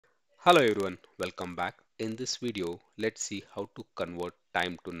Hello everyone, welcome back. In this video, let's see how to convert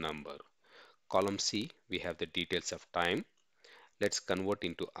time to number. Column C, we have the details of time. Let's convert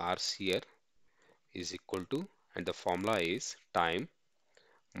into hours here is equal to, and the formula is time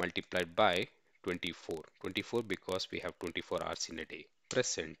multiplied by 24. 24 because we have 24 hours in a day.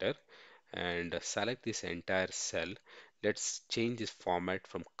 Press enter and select this entire cell. Let's change this format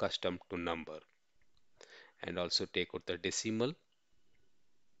from custom to number and also take out the decimal.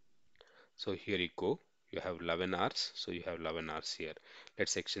 So here you go. You have 11 hours. So you have 11 hours here.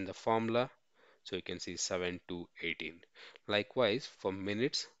 Let's exchange the formula. So you can see 7 to 18. Likewise, for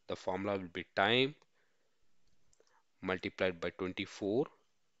minutes, the formula will be time multiplied by 24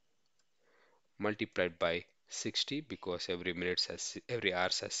 multiplied by 60 because every hour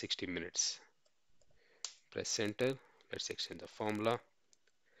has 60 minutes. Press enter. Let's exchange the formula.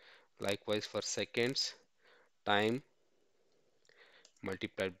 Likewise, for seconds, time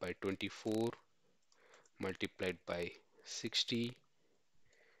multiplied by 24 multiplied by 60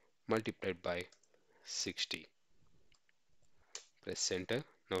 multiplied by 60. Press enter.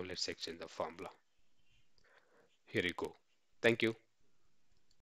 Now let's exchange the formula. Here you go. Thank you.